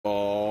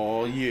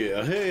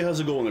Yeah, hey, how's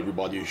it going,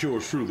 everybody? It's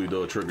yours truly,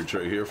 the Trigger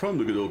Tray here from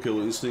the Good Old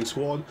Killer Instinct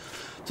Squad.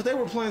 Today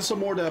we're playing some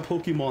more of that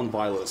Pokemon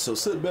Violet, so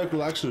sit back,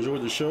 relax, and enjoy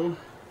the show.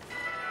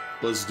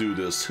 Let's do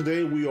this.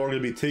 Today we are going to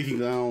be taking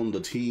down the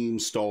Team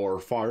Star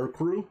Fire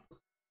Crew.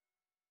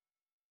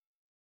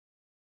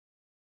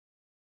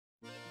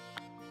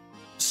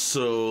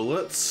 So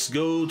let's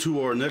go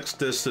to our next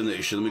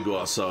destination. Let me go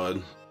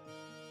outside.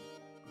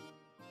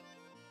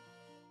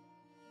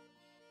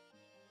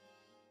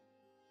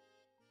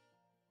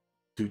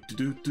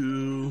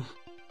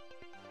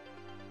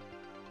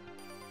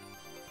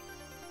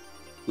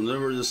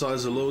 Whenever it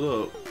decides to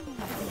load up.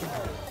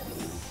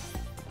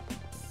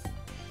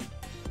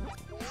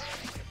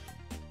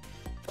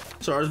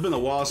 Sorry, it's been a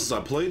while since I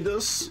played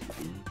this.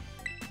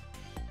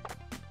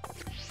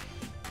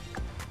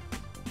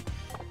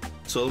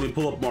 So let me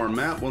pull up our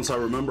map once I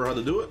remember how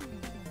to do it.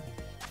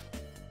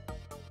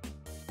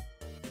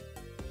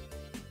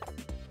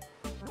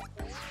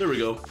 There we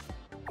go.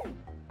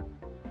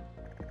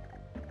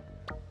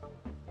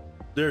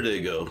 There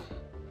they go.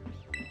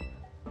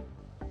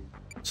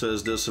 It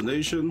says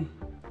destination.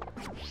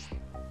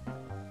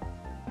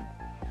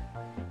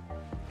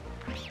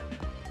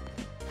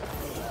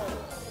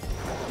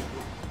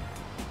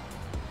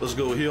 Let's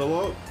go heal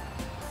up.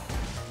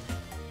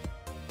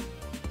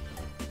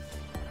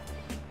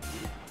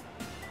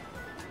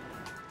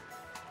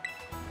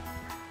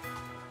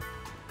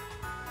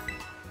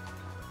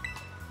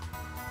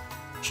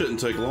 Shouldn't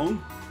take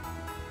long.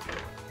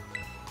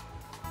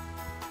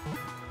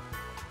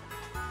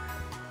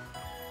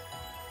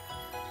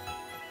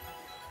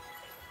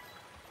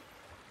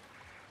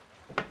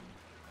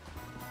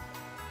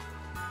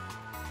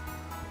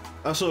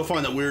 I also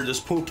find it weird this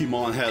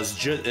Pokemon has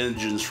jet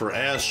engines for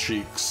ass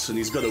cheeks, and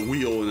he's got a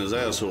wheel in his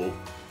asshole.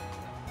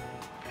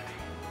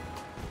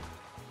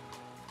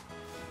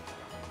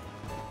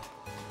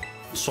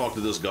 Let's talk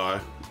to this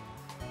guy.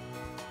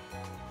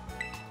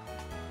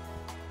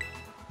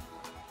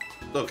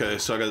 Okay,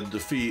 so I gotta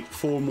defeat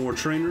 4 more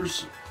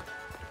trainers.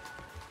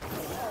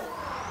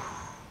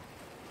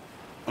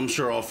 I'm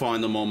sure I'll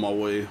find them on my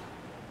way.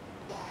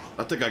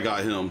 I think I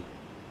got him.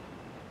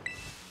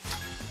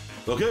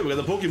 Okay, we got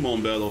the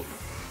Pokemon battle.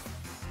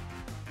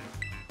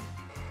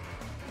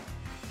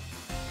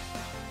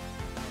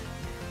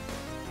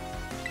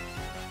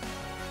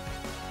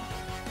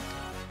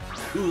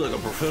 Ooh, like a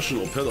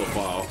professional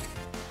pedophile.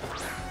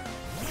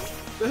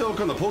 The hell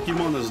kind of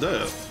Pokemon is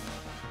that?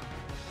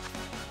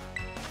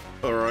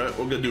 Alright,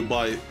 we're gonna do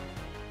bite.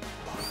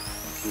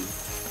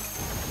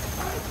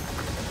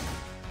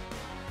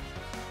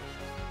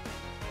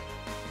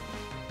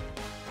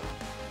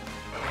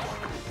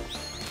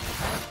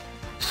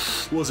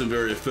 Wasn't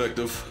very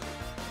effective.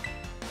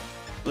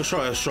 Let's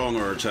try a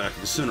stronger attack,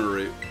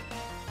 Incinerate.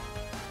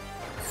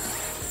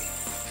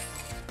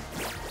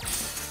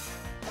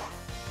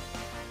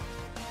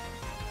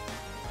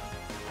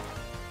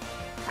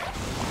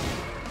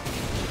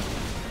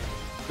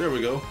 There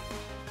we go.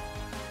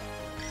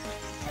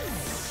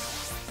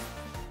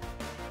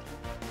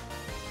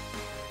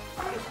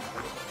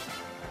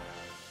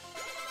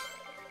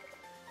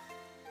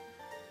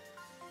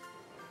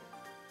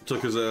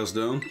 Took his ass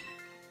down.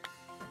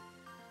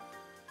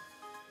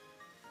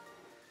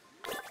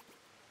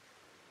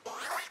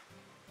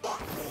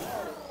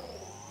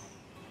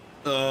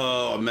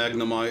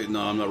 Magnemite.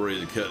 No, I'm not ready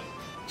to cut.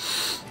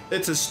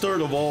 It's a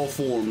third of all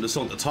form. It's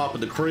on the top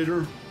of the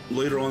crater.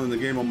 Later on in the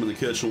game, I'm going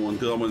to catch one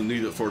because I'm going to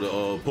need it for the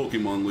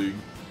Pokemon League.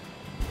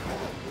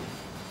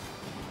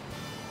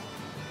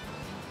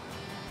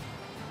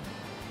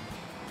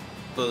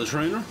 The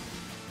trainer?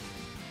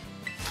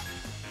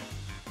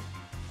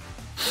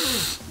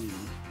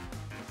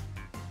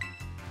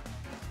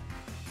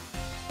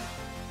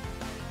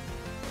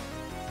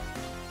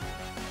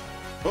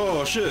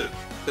 Oh shit,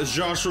 it's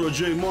Joshua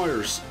J.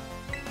 Myers.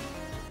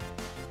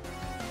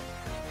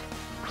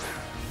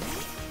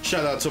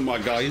 Shout out to my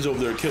guy, he's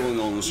over there killing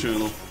on this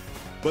channel.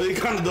 But he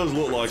kind of does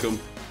look like him.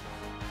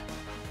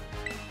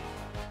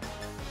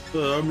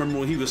 I remember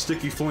when he was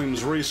Sticky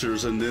Flames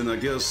Racers, and then I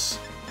guess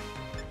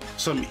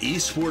some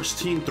esports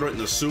team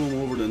threatened to sue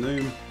him over the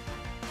name.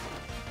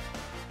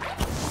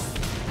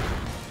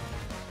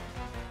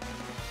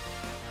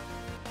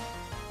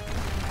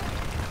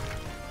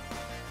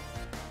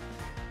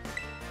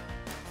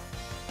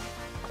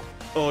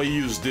 Oh, he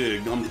used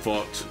Dig. I'm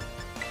fucked.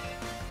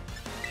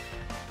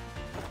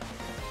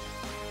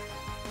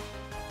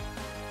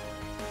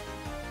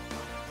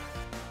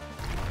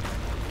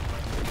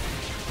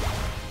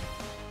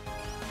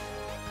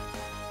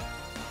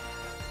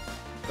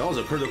 That was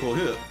a critical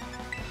hit.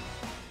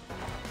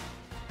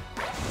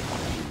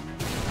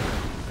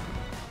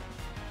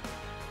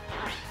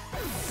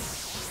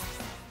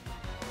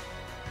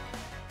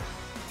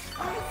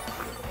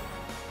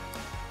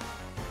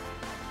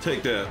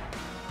 Take that.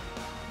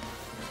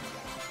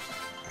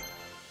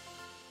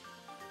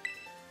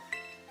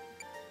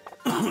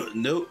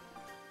 Nope.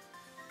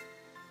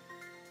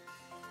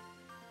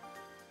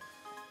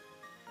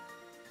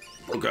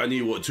 Okay, I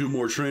need what, 2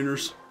 more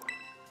trainers?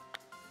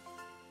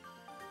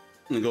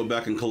 And go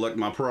back and collect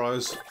my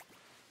prize.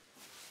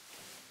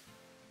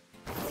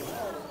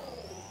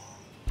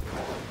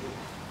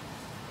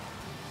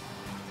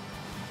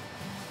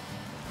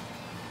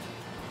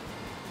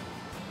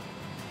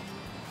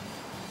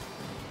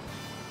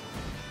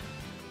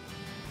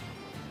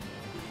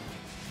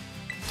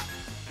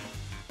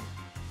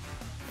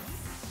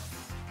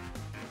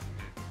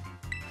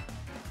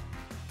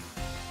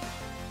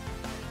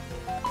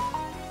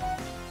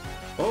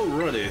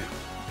 Alrighty,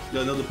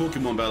 got another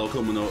Pokemon battle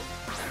coming up.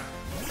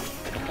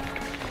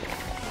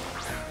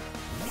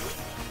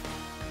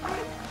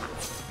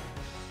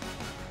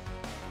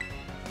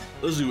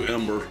 Let's do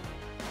Ember.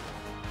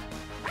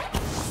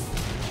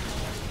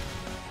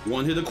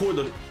 One hit a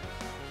quarter.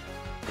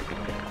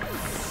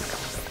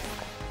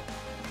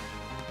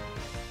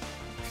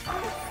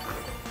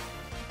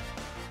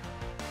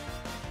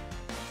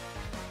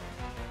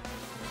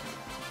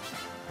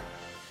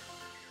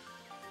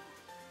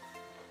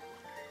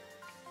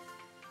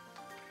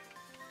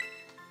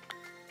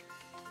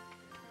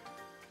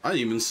 I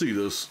didn't even see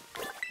this.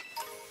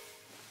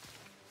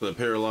 The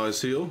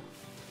paralyzed heal.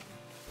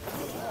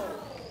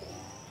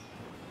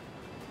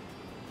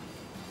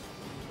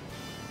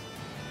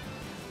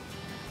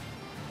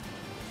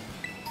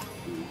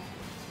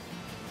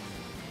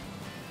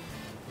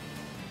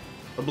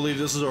 I believe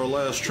this is our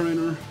last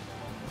trainer.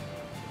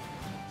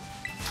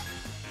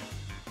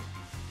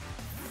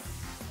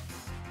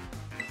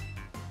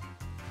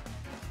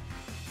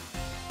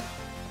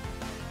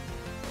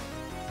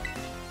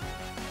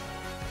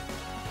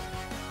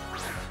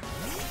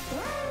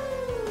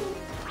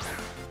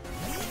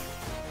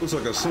 Looks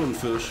like a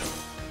sunfish.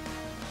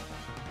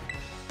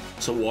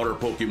 It's a water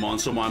Pokemon,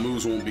 so my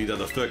moves won't be that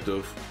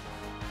effective.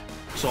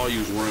 So I'll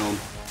use round.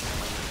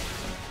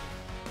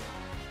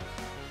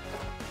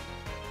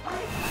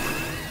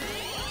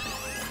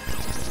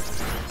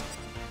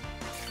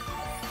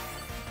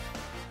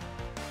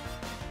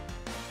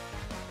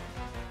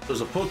 There's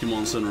a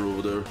Pokemon Center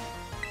over there.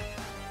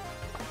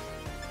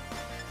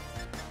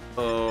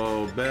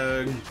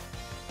 Bag.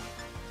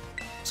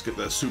 Let's get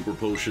that super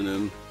potion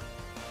in.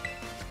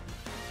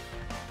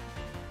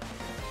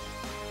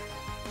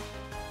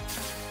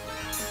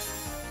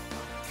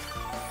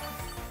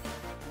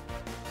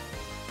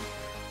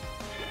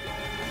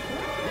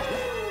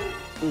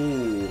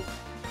 Ooh.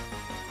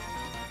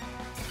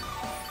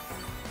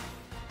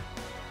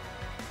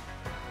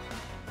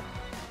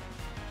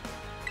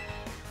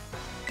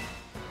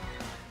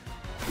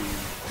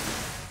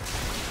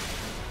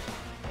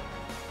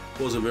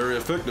 Wasn't very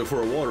effective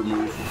for a water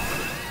move.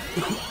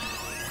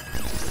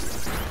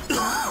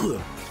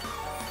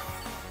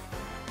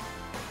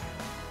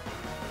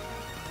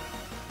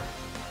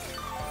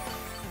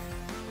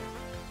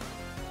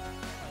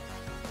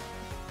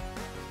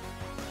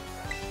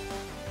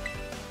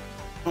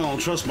 I don't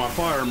trust my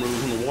fire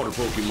moves on the water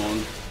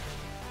Pokemon.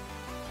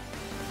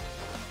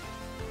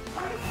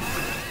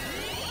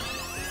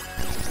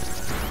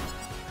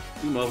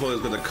 You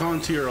motherfuckers got a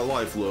Contier of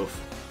life left.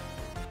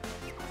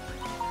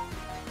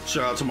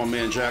 Shout out to my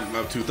man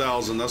Jackmap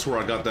 2000. That's where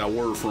I got that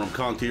word from,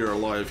 Contier of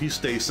life. He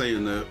stays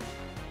saying that.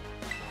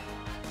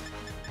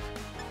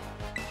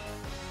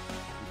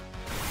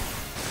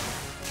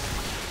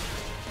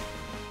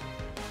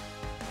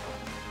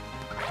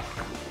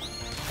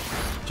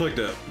 Take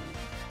that.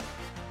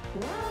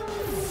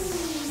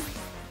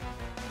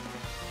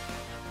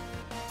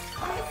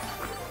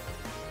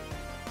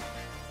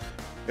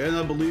 And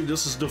I believe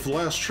this is the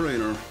last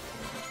trainer.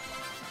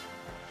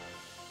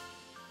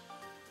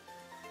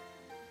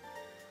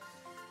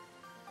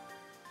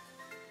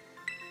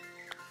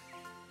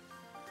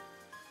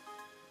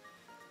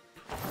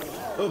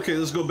 Okay,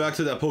 let's go back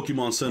to that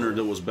Pokemon Center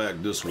that was back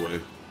this way.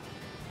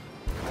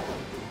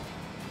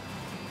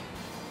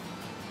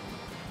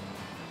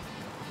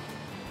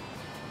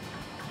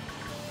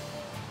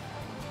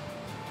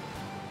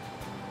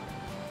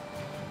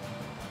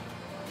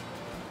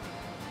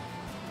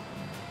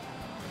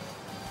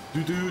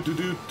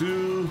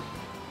 Do.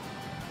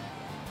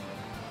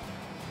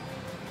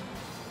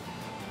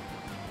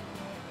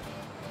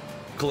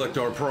 Collect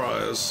our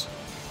prize.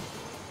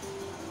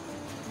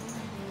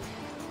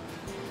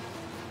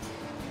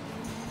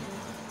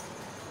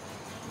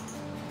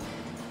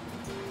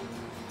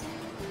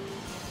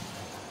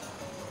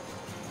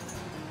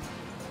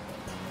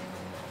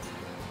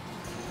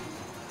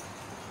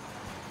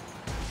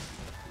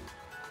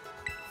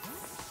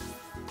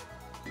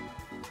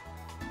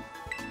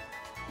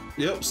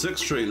 Yep,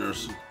 6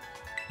 trainers.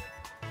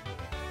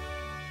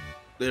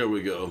 There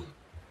we go.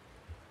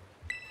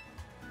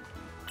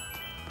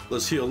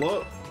 Let's heal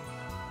up.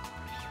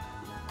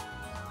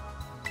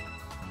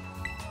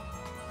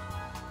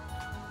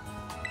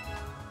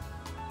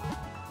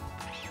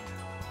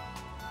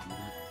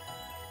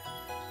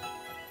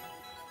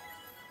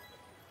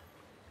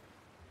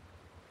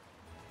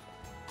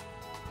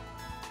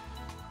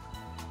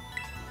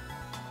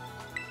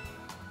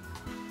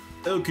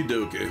 Okie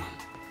dokie.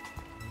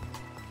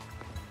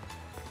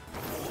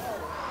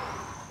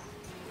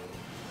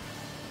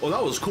 Oh,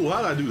 that was cool.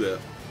 How did I do that?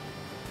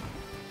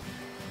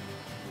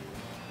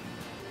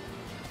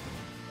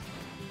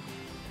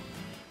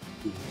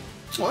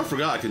 Oh, I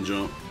forgot I can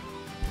jump.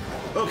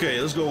 Okay,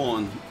 let's go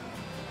on.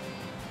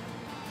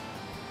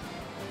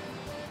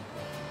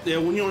 Yeah,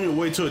 when you're on your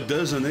way to a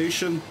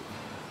destination,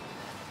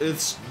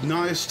 it's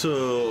nice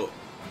to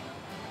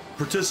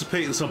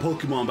participate in some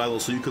Pokemon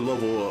battles so you can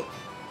level up.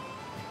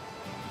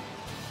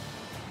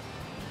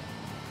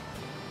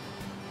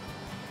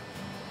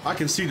 I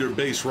can see their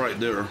base right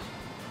there.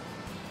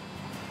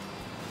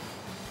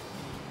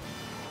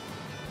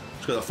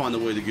 Just gotta find a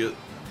way to get...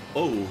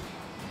 Oh.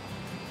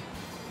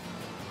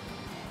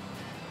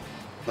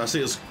 I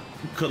see it's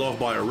cut off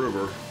by a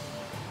river.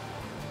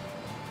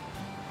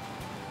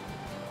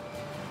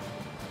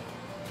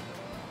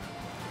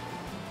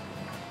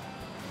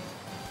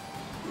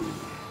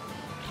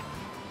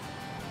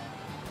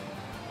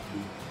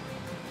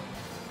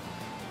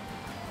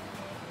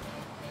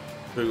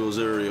 There goes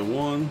area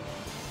 1.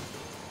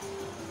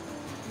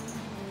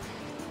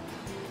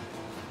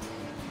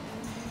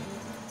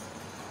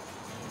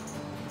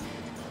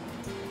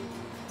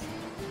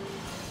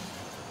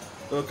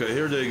 Okay,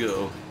 here they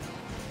go.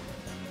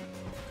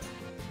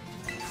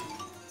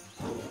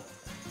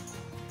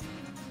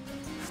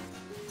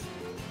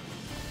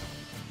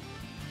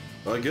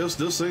 I guess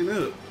this ain't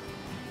it.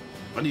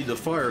 I need the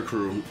fire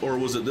crew. Or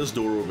was it this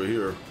door over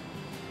here?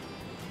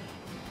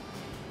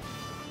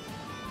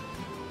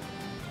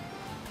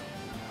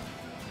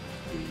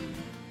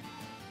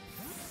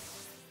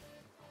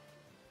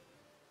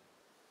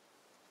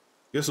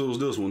 Guess it was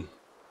this one.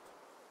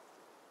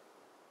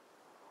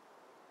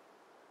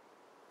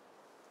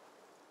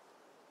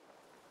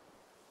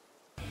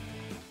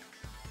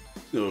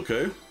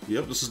 Okay.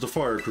 Yep, this is the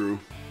fire crew.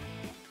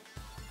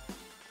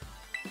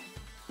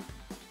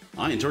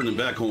 I ain't turning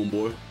back,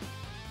 homeboy.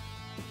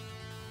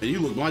 And you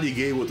look mighty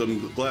gay with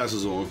them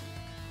glasses on.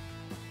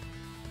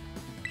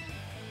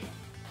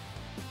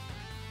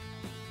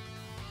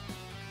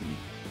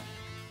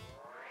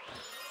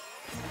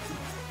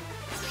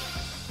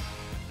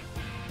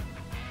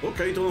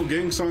 Okay, throw no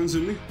gang signs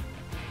in me.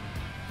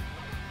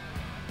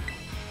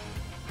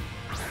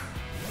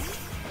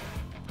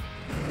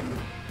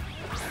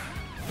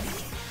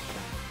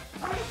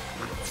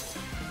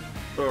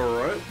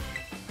 Alright.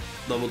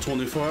 Level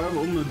 25,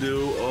 I'm gonna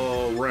do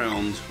a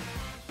round.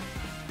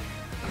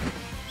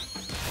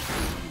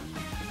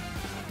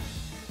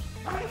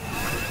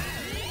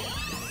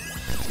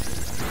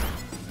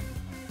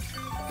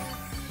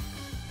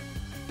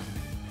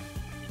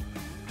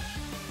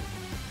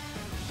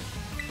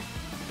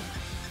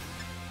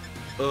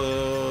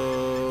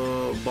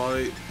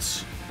 Bite.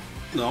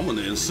 No, I'm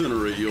gonna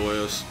incinerate your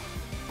ass.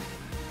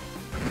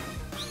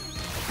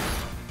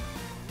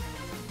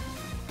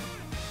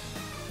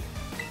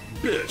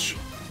 Bitch.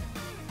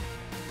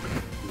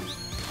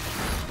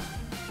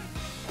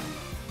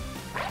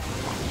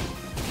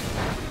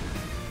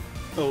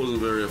 That wasn't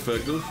very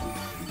effective.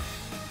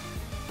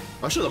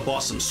 I should have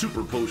bought some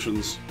super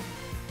potions.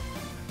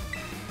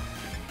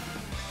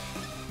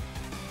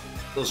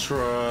 Let's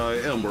try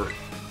Ember.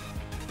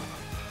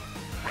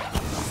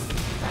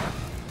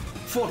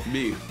 Fuck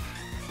me.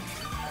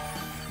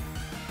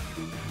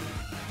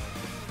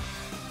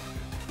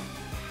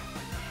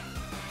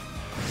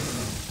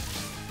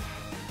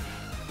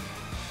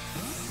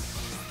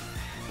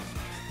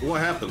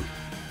 What happened?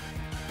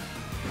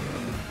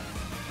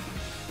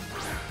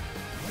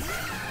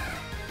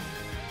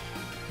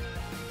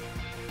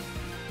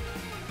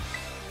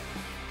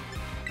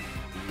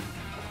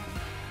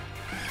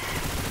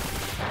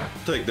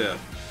 Take that.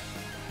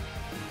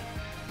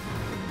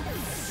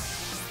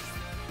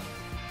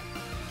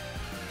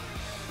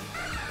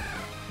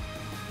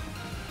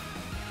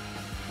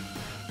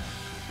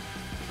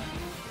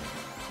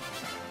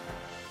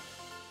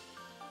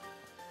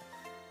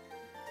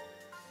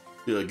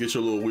 Yeah, get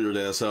your little weird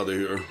ass out of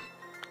here.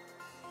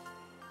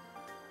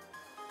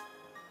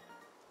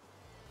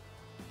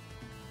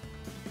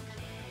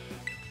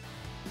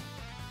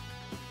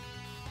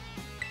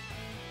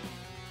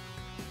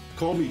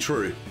 Call me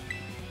Trey.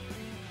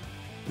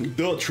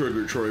 The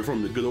Trigger Trey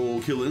from the good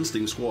old Killer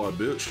Instinct Squad,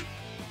 bitch.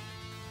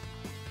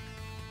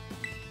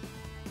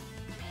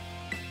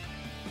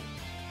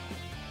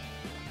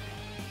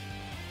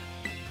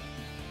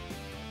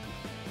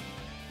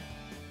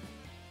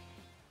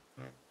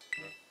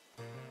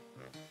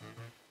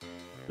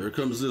 There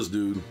comes this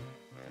dude.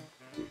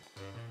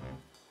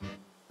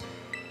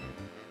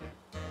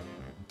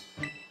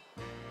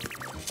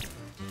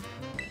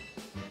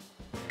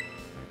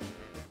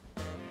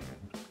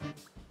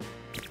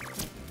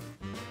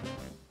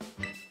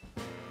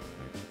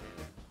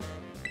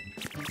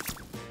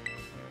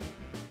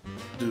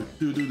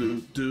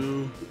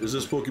 Is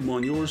this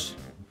Pokemon yours?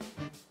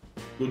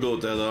 We'll go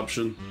with that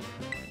option.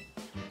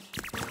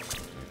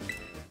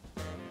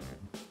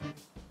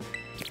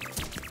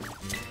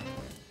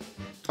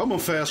 I'm a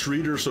fast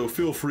reader, so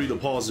feel free to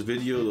pause the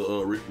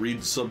video to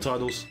read the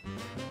subtitles.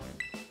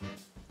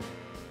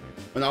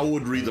 And I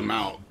would read them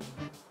out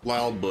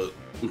loud, but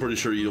I'm pretty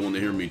sure you don't want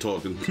to hear me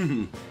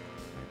talking.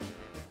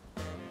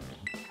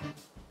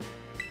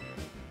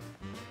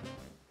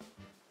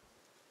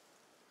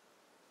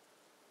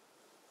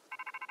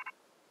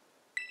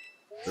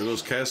 There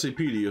goes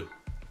Cassiopeia.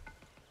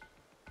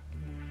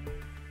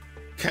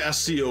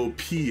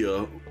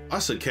 Cassiopeia. I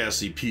said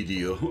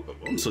Cassiopeia.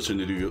 I'm such an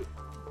idiot.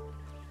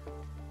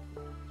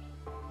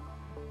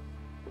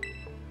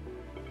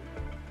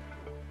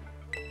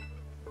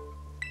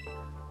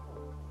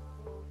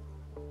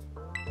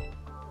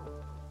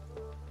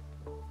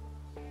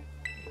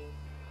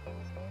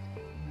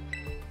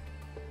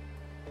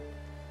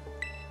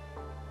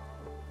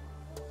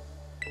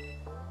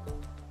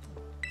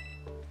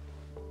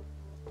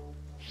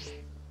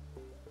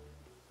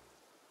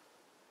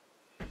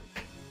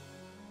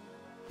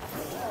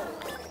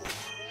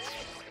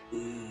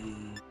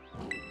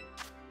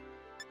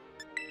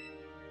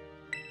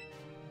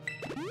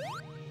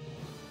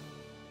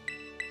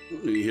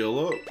 Let me heal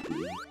up.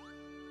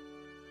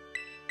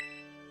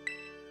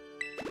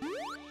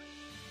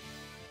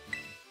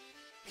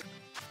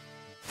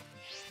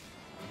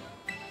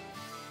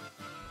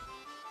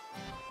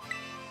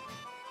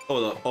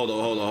 Hold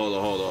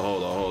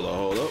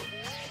up.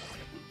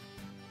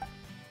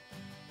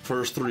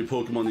 First 3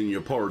 Pokemon in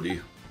your party.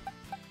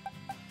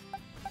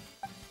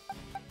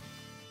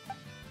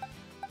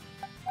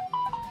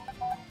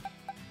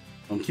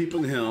 I'm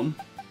keeping him.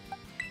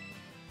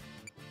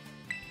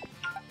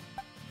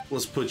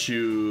 Let's put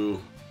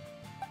you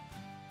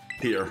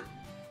here.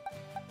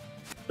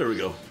 There we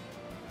go.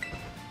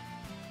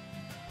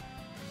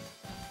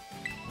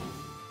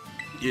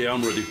 Yeah,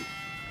 I'm ready.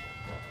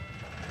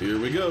 Here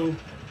we go.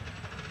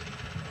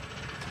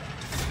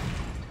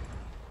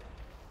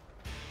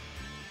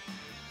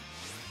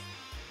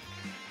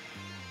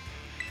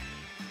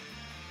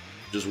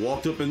 Just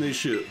walked up in this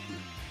shit.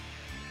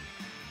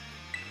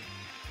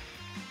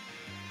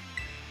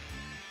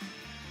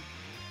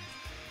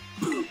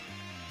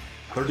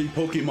 $30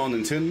 Pokemon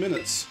in 10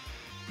 minutes.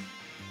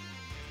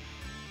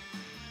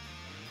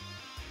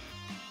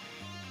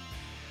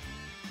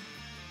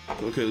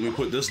 Okay, let me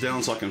put this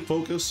down so I can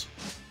focus.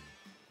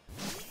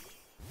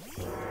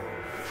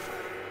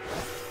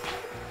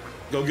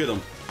 Go get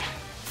him.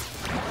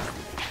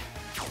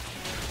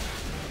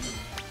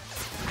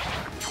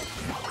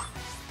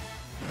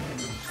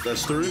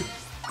 That's 3.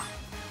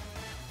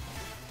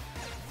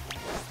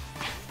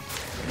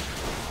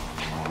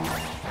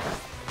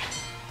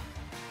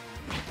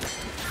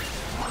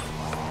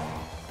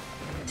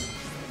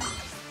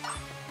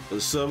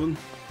 That's 7.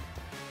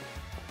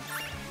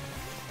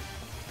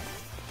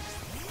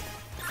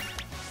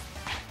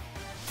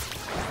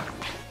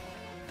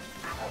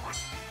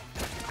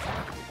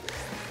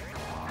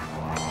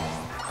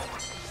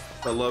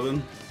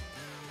 $11.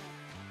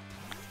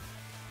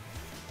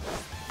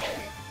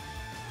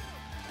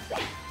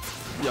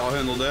 Y'all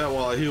handle that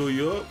while I heal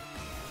you up.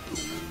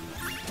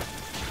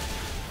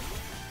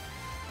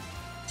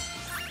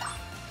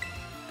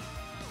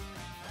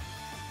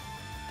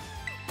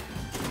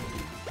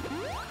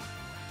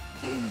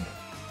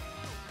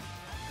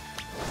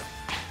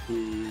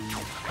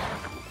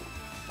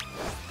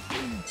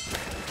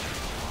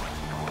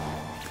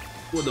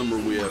 What number are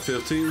we at?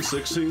 15?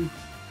 16?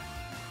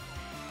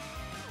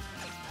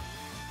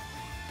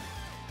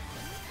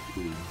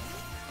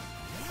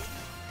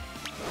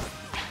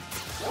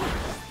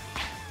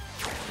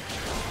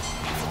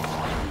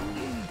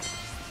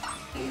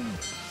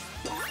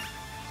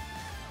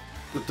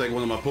 Looks like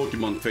one of my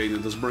Pokemon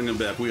faded. Let's bring him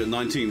back. We at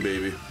 19,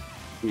 baby.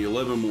 Need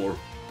 11 more.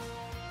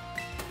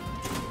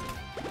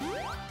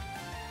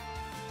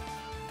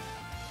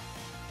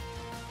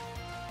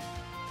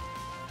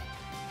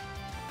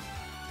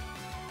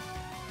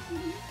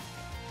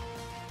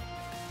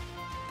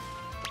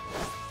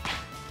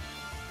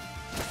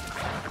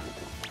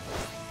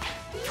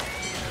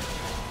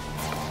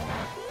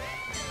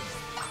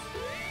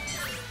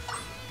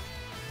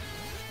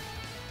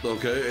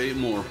 Okay, 8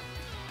 more.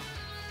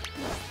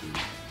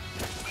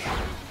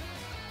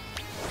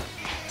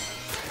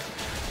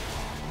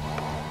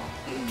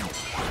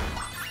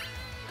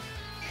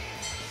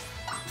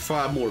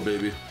 Five more,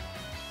 baby.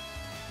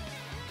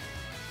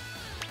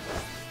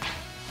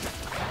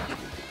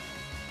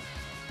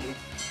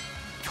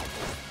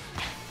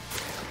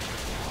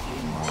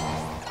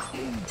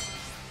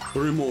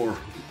 Three more.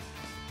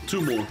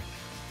 2 more.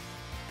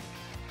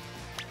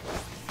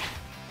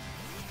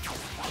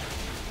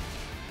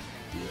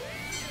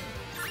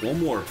 One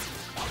more.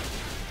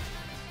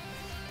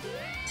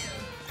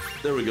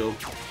 There we go.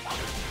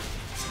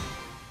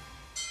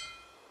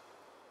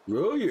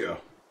 Oh yeah.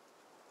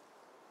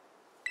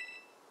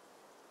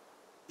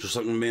 Just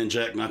like my man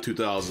Jack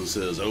 2000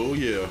 says, oh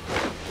yeah.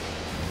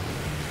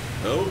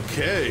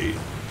 Okay.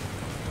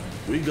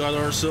 We got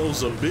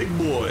ourselves a big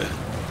boy.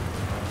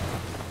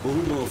 Well,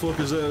 we're gonna fuck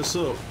his ass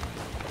up.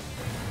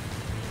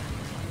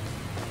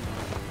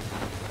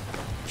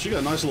 She got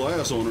a nice little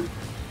ass on her.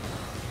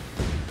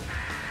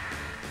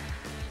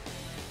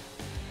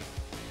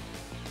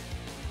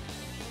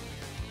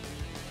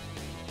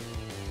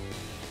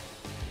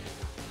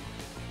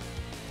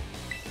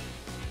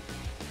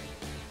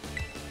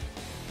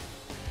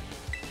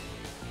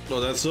 Oh,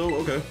 that's so?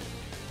 Okay.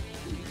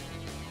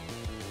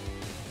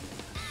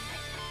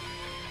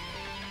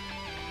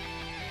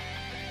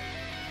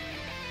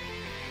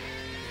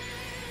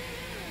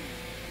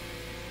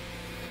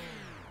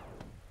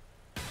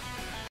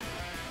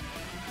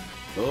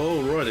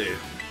 Alrighty.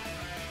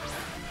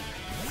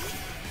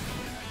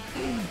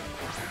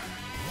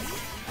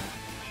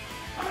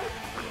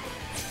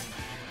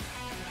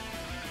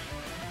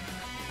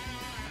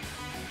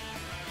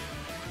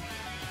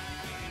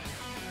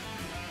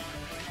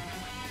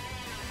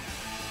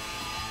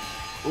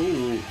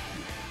 Ooh.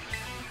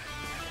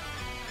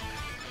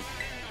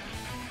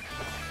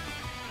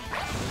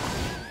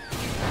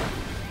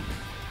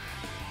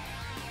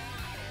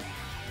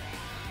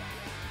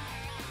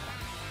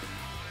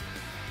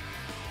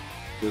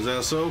 Is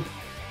that so?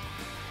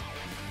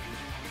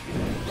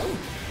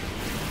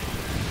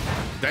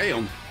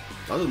 Damn.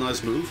 That's a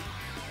nice move.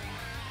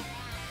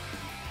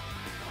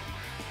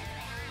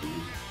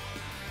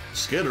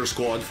 Scatter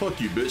Squad. Fuck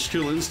you, bitch.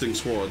 Kill Instinct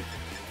Squad.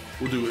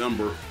 We'll do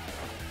Ember.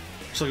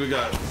 Looks like we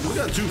got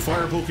two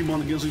fire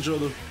Pokemon against each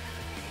other.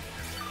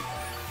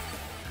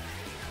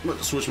 I'm about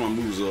to switch my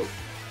moves up.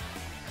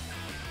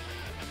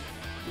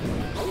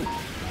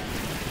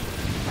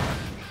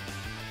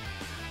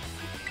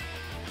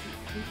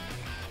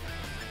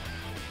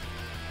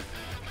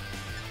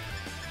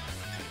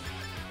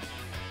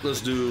 Let's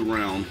do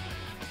round.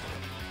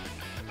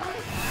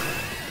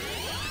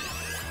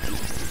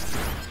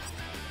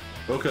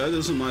 Okay, this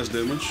is some nice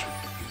damage.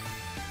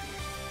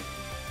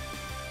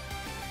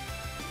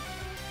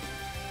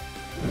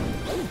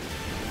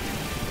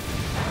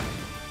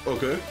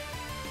 Okay.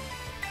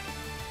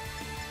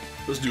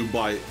 Let's do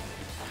bite.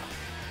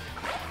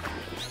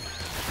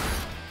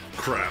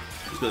 Crap.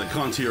 It's got a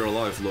Contier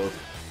life look.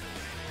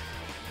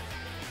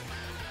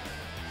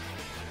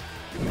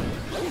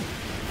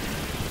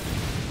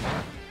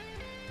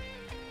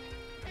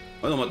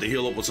 I'm about to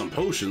heal up with some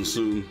potions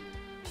soon.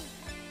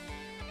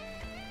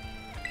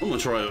 I'm gonna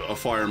try a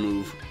fire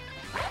move.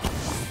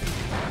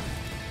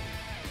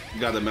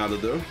 Got him out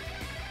of there.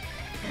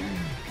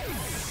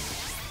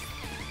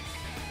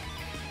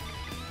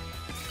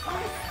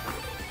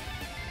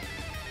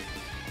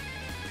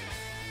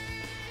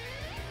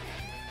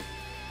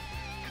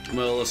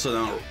 Well, let's send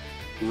out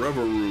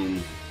Rever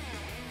Room.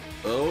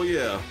 Oh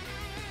yeah.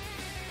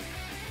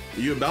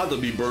 You about to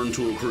be burned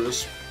to a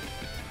crisp.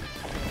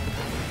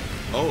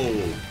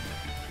 Oh.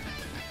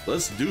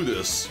 Let's do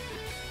this.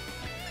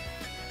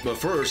 But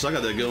first, I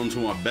gotta go into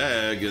my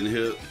bag and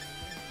hit.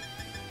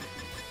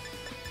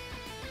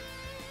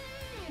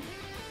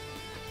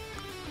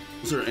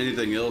 Is there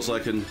anything else I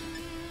can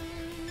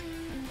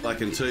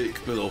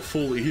take that'll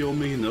fully heal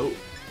me? Nope.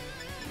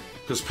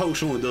 Because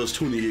Potion only does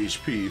 20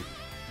 HP.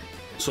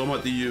 So I'm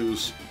about to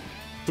use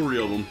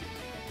 3 of them.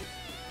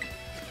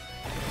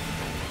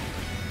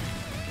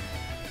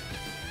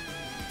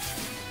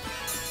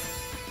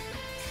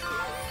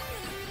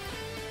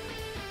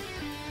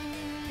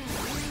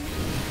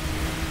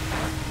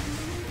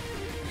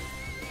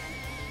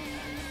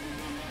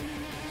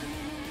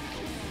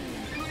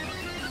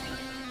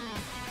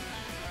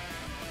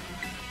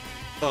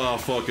 Oh,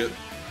 fuck it.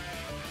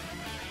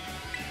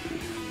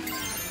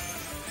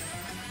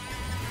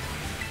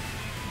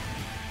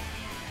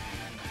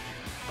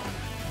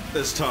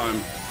 It's time.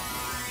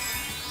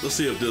 Let's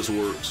see if this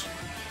works.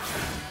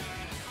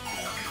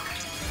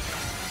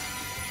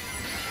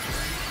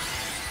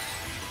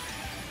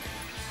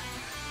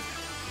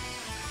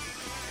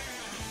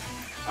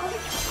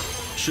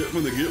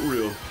 Shipment to get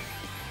real.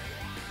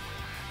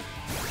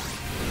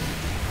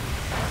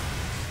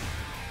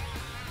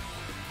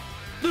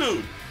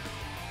 Dude!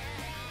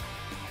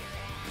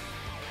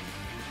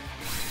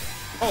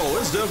 Oh,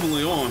 it's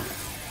definitely on.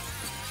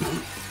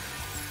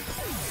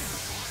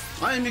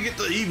 I didn't even get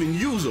to even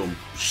use them.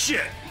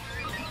 Shit.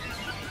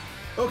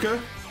 Okay.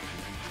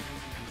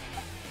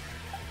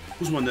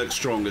 Who's my next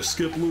strongest?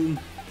 Skip Loom?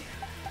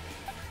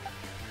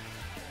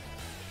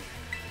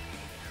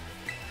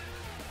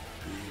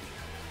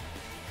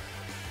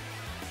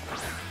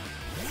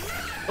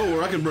 Oh,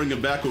 or I can bring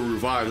it back with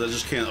Revive. I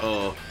just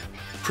can't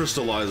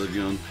crystallize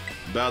again.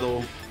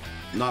 Battle,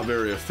 not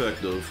very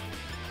effective.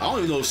 I don't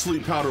even know if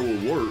Sleep Powder will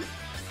work.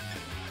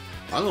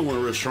 I don't want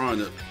to risk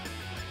trying it.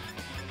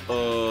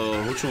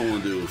 Which one I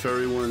want to do?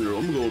 Fairy Wind, or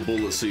I'm gonna go with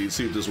Bullet Seed,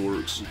 see if this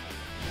works.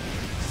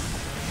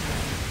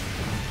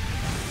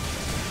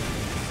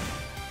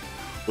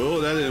 Well,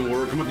 that didn't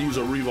work. I'm gonna use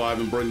a Revive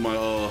and bring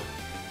my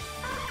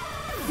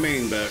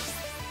main back.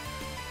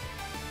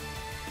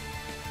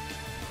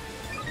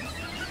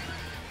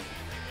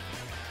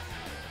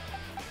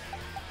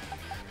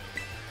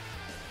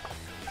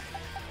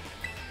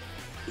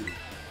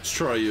 Let's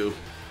try you.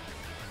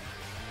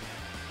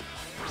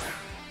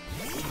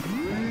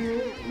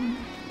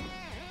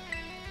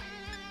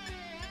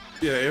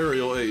 Yeah,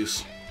 Aerial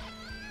Ace.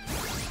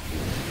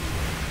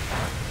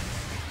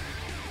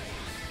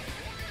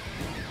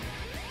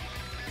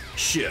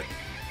 Shit.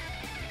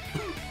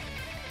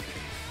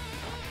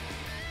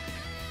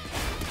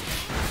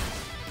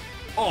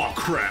 Oh,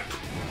 crap.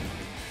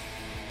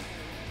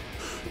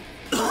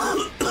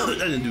 That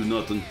didn't do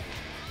nothing.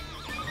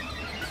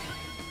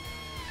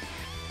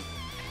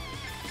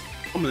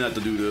 I'm gonna have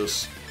to do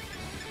this.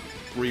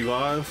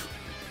 Revive.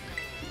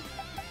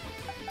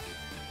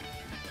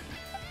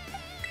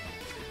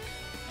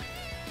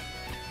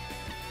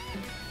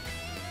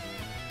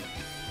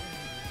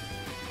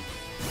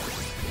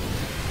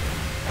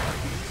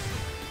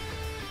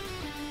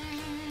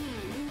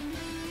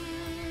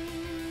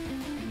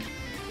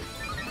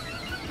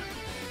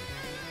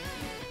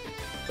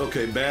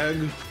 Okay, bag.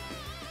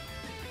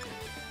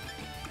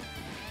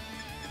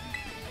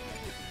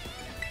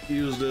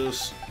 Use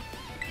this.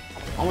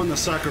 I'm gonna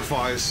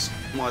sacrifice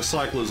my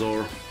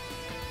Cyclosaur.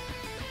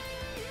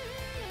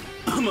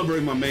 I'm gonna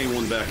bring my main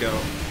one back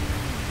out.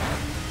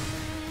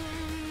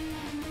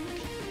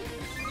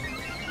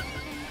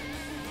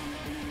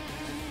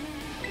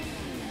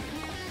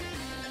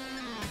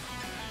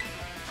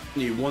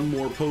 Need one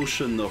more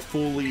potion to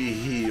fully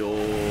heal.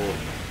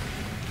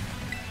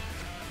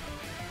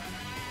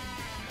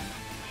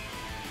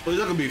 Well, he's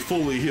not gonna be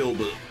fully healed,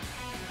 but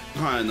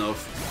high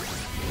enough.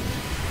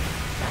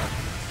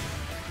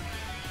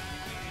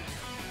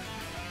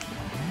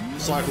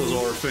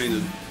 Cyclosaur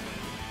fainted.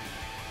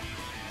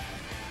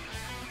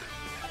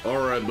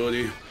 Alright,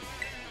 buddy.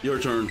 Your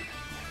turn.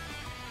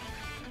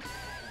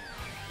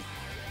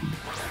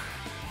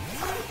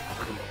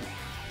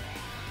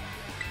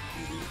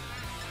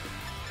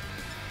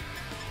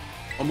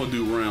 I'm gonna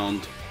do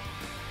round.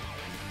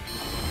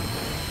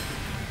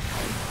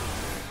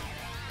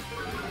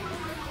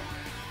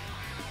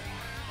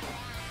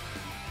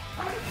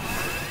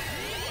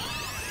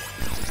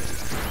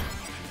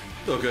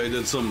 Okay,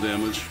 did some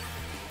damage.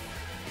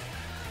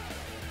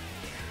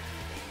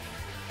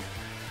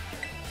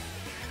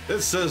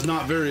 It says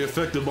not very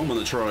effective. I'm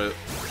gonna try it.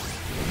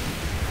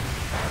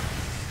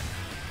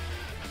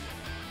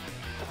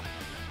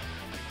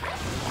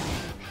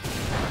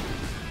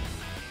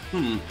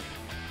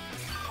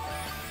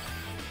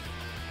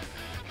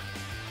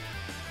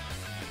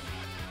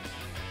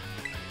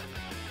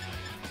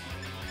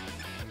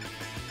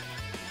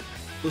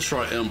 Let's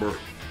try Ember.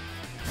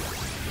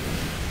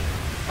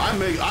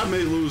 I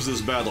may lose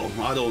this battle.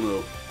 I don't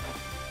know.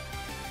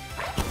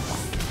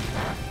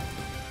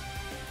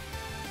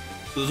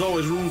 There's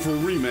always room for a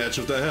rematch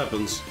if that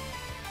happens.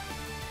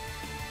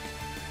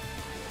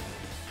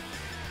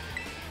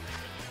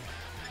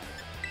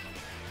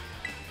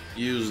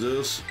 Use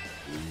this.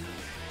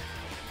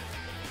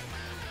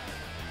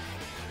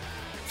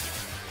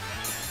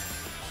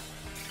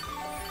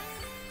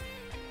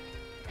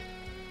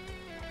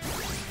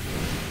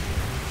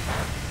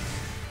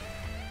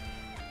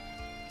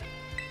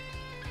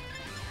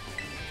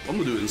 I'm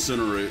gonna do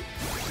Incinerate.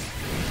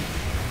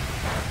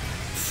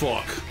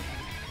 Fuck.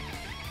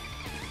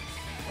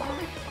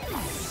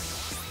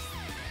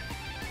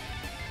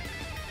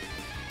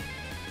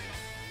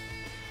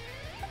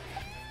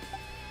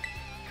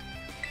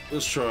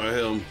 Let's try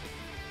him.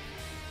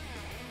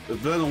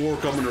 If that don't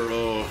work, I'm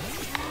gonna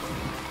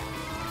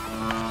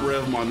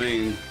rev my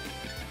main.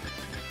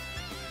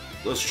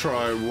 Let's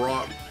try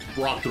rock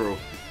throw.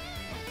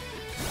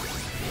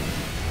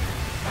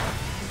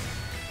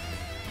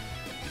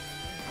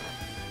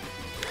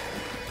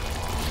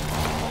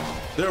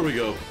 There we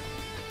go.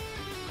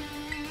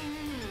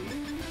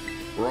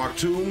 Rock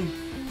Tomb.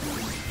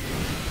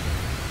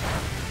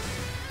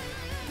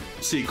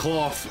 See,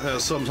 Cloth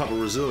has some type of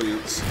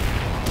resilience.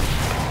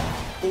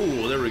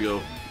 Oh, there we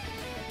go.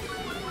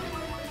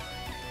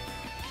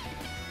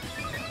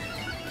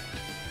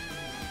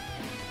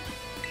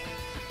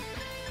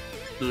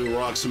 Do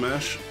Rock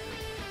Smash.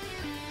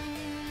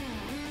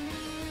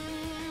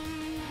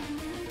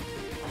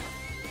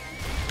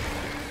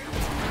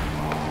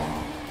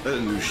 That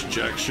didn't do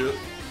jack shit.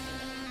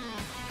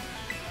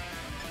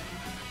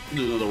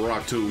 Do another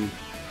Rock Tomb.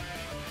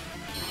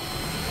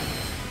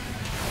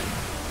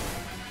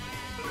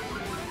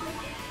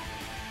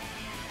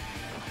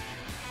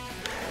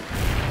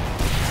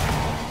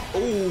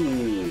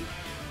 Oh!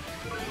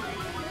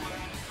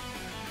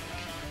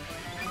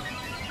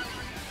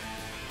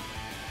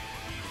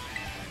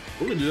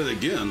 We're gonna do that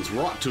again. It's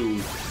Rock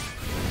Tomb.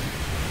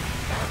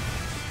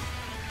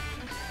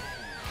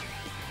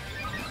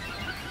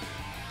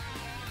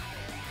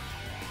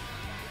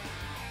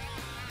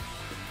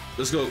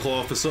 Let's go,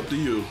 Cloth. It's up to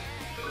you.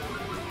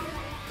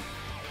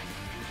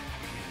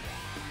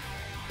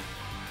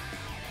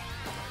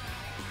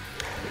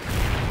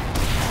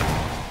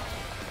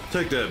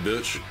 Take that,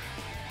 bitch.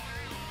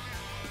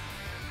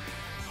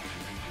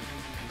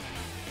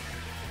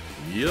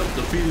 Yep,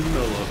 defeated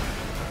Noah.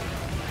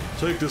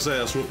 Take this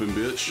ass whooping,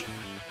 bitch.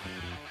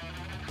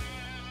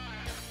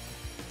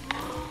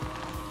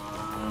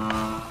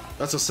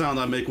 That's a sound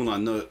I make when I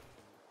nut.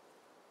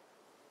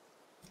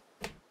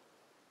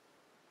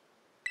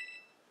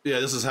 Yeah,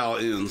 this is how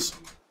it ends.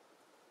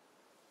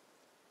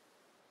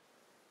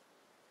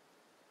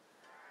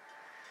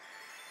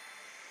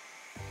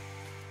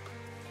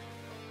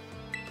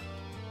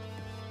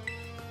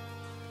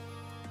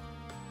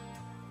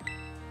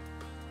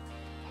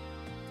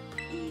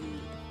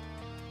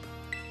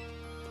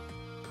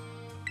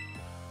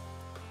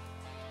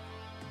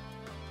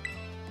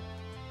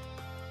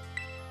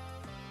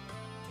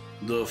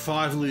 The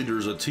 5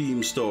 leaders of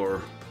Team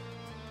Star.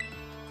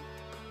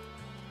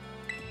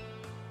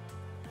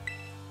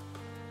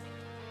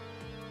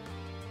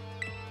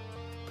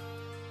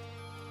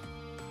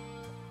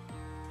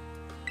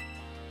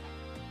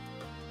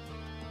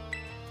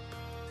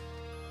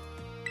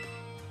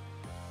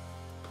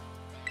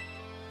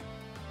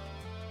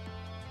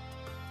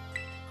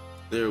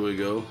 There we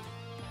go.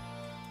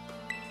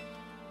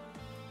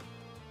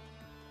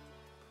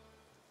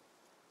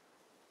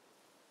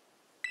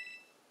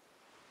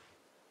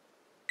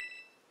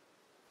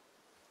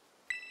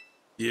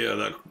 Yeah,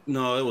 that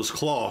no, it was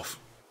cloth.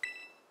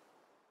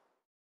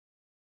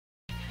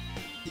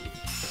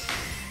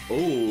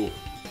 Oh.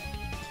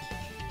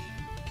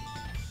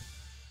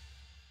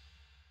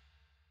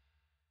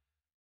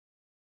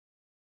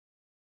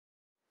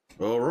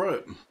 All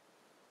right.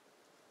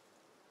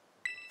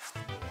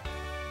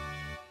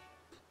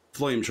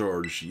 Flame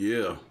charge,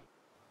 yeah.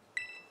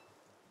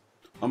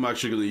 I'm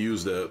actually going to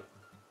use that.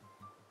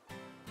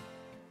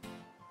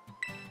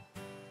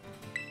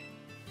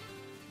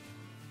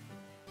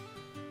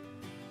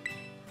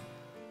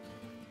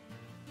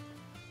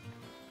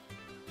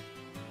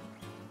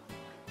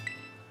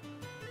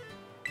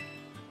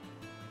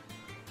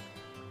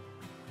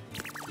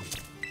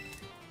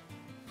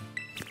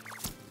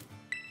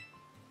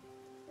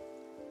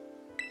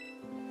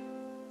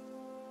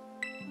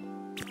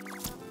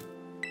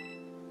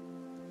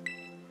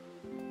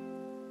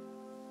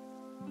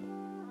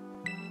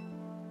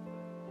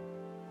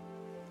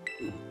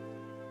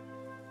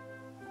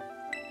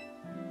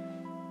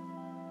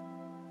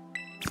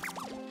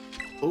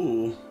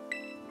 Oh.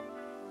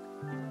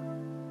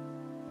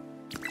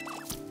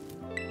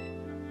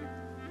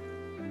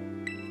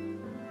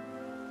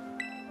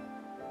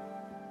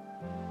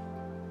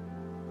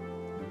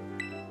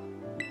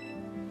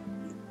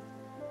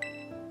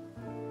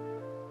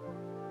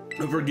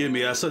 Forgive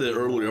me, I said it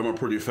earlier, I'm a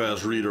pretty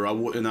fast reader, I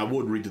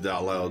would read it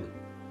out loud.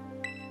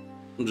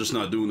 I'm just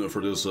not doing it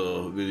for this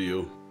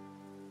video.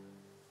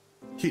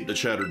 Keep the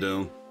chatter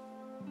down.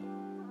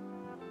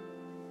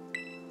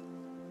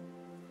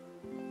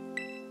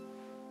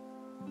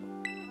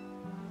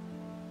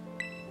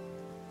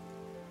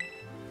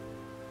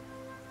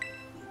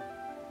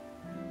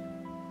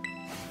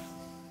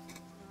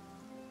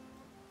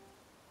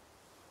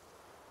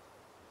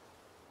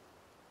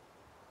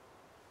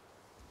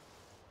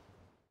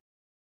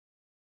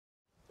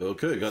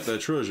 Okay, got that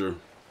treasure.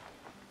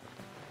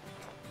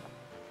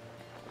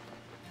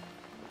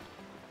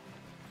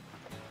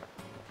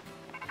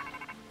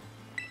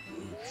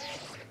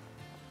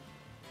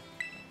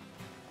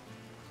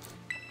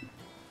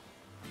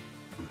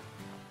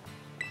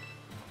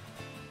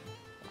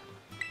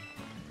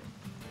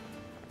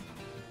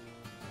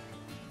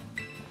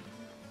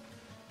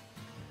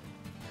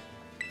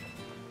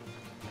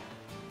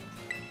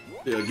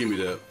 Yeah, give me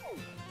that.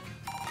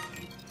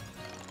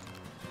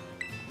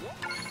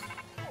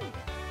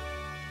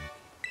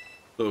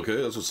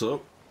 Okay, that's what's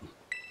up.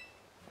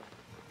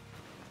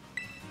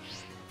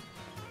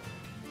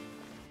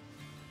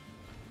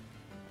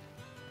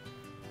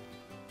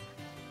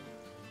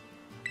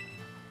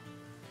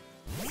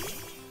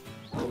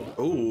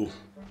 Oh,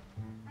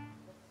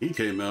 he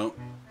came out.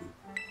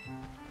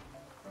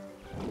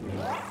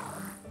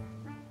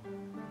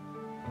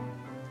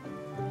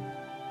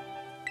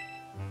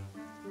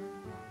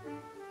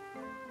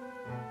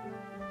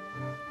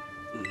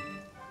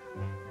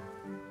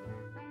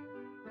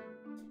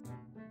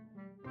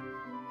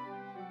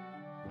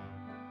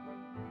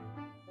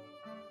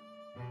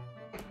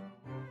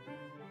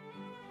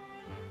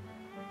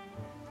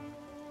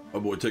 My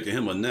boy taking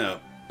him a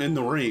nap in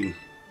the rain.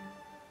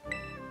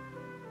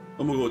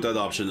 I'm gonna go with that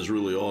option. It's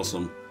really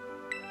awesome.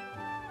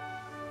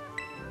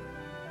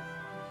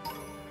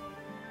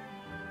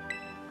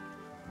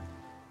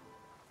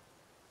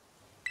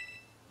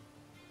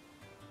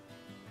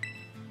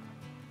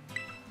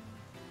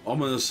 I'm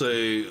gonna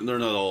say they're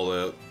not all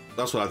that.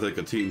 That's what I think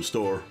a team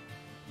store.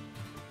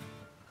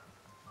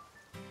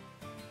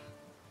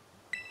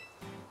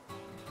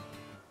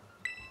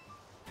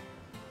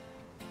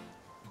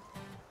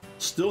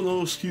 Still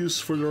no excuse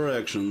for their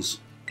actions.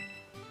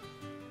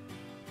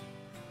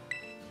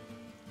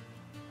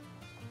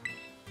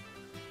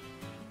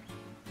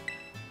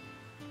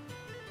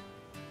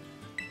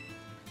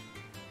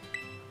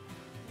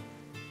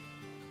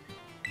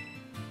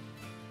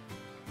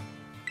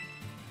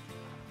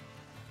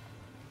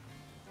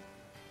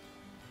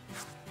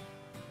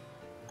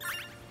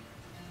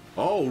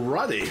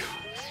 Alrighty.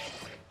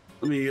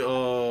 Let me,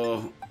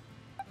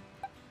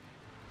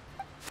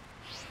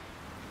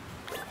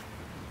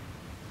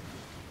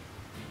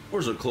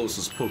 where's the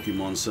closest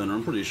Pokemon Center?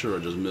 I'm pretty sure I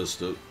just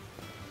missed it.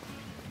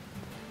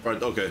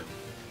 Right, okay.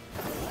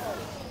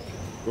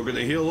 We're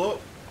gonna heal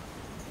up.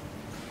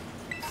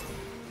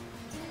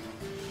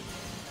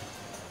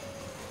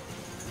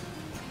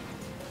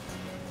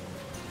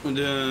 And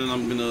then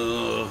I'm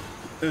gonna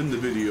end the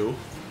video.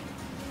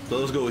 So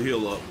let's go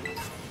heal up.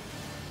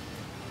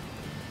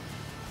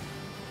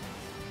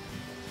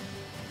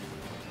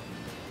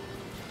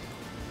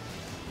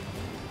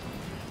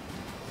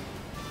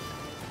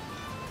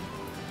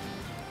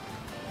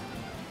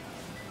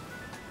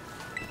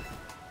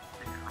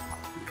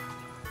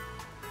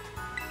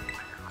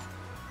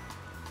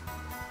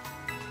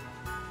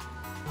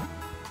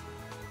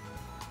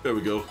 There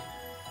we go.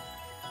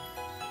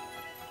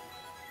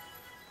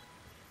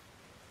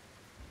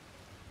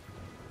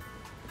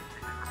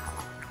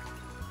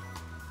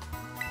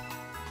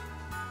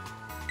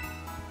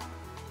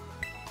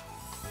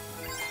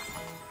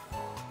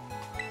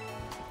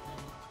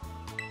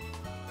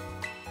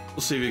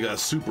 Let's see if we got a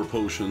super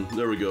potion.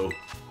 There we go.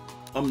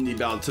 I'm gonna need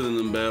about 10 of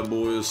them bad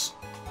boys.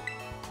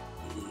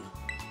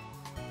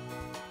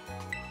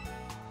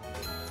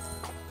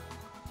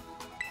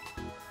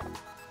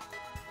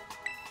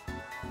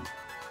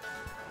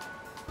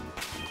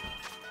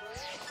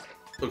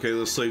 Okay,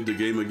 let's save the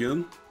game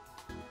again.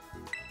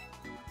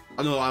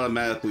 I know it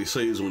automatically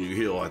saves when you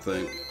heal, I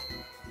think.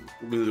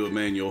 We're gonna do a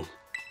manual.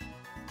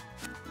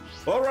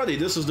 Alrighty,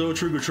 this is the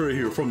Trick or Treat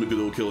here from the Good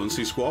Old Kill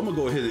Instinct Squad. I'm gonna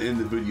go ahead and end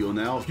the video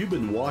now. If you've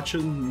been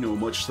watching, you know,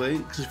 much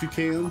thanks if you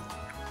can.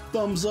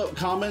 Thumbs up,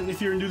 comment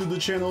if you're new to the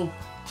channel,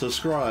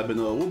 subscribe, and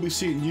we'll be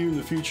seeing you in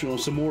the future on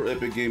some more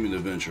epic gaming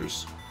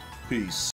adventures. Peace.